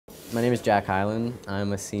My name is Jack Hyland.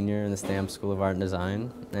 I'm a senior in the Stamp School of Art and Design,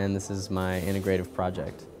 and this is my integrative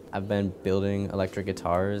project. I've been building electric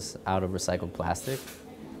guitars out of recycled plastic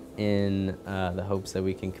in the hopes that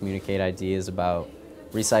we can communicate ideas about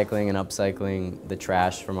recycling and upcycling the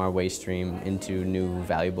trash from our waste stream into new,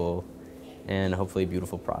 valuable, and hopefully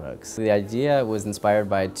beautiful products. The idea was inspired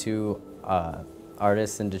by two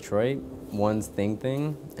artists in Detroit. One's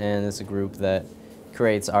Thing, and it's a group that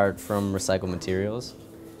creates art from recycled materials.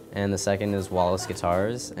 And the second is Wallace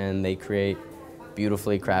Guitars, and they create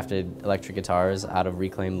beautifully crafted electric guitars out of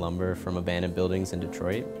reclaimed lumber from abandoned buildings in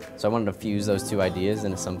Detroit. So I wanted to fuse those two ideas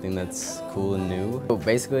into something that's cool and new. So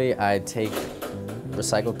basically, I take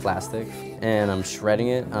recycled plastic and I'm shredding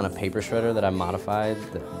it on a paper shredder that I modified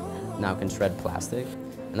that now can shred plastic.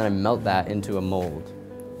 And then I melt that into a mold,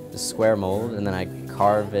 a square mold, and then I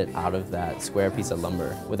carve it out of that square piece of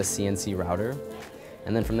lumber with a CNC router.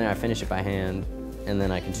 And then from there I finish it by hand, and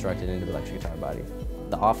then I construct it into the electric guitar body.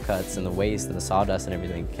 The offcuts and the waste and the sawdust and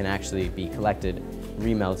everything can actually be collected,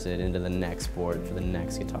 remelted into the next board for the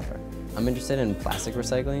next guitar. I'm interested in plastic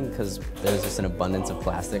recycling because there's just an abundance of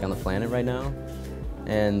plastic on the planet right now.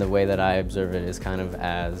 And the way that I observe it is kind of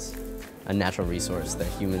as a natural resource that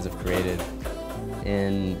humans have created.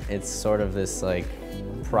 And it's sort of this like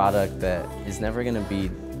product that is never going to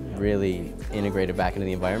be really integrated back into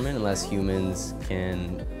the environment unless humans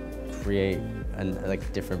can create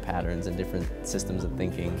like different patterns and different systems of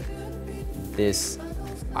thinking. This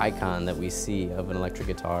icon that we see of an electric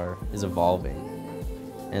guitar is evolving,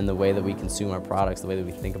 and the way that we consume our products, the way that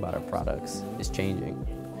we think about our products is changing.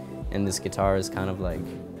 And this guitar is kind of like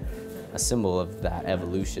a symbol of that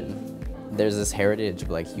evolution. There's this heritage of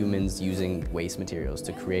like humans using waste materials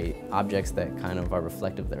to create objects that kind of are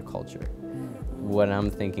reflective of their culture. When I'm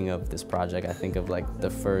thinking of this project, I think of like the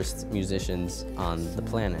first musicians on the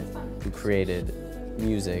planet who created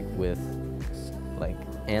music with like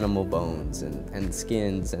animal bones and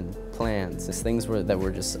skins and plants. These things that were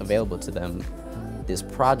just available to them. This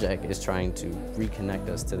project is trying to reconnect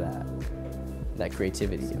us to that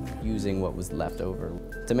creativity of using what was left over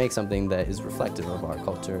to make something that is reflective of our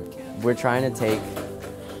culture. We're trying to take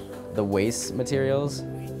the waste materials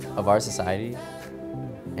of our society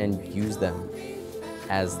and use them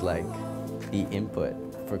as like the input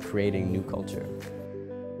for creating new culture.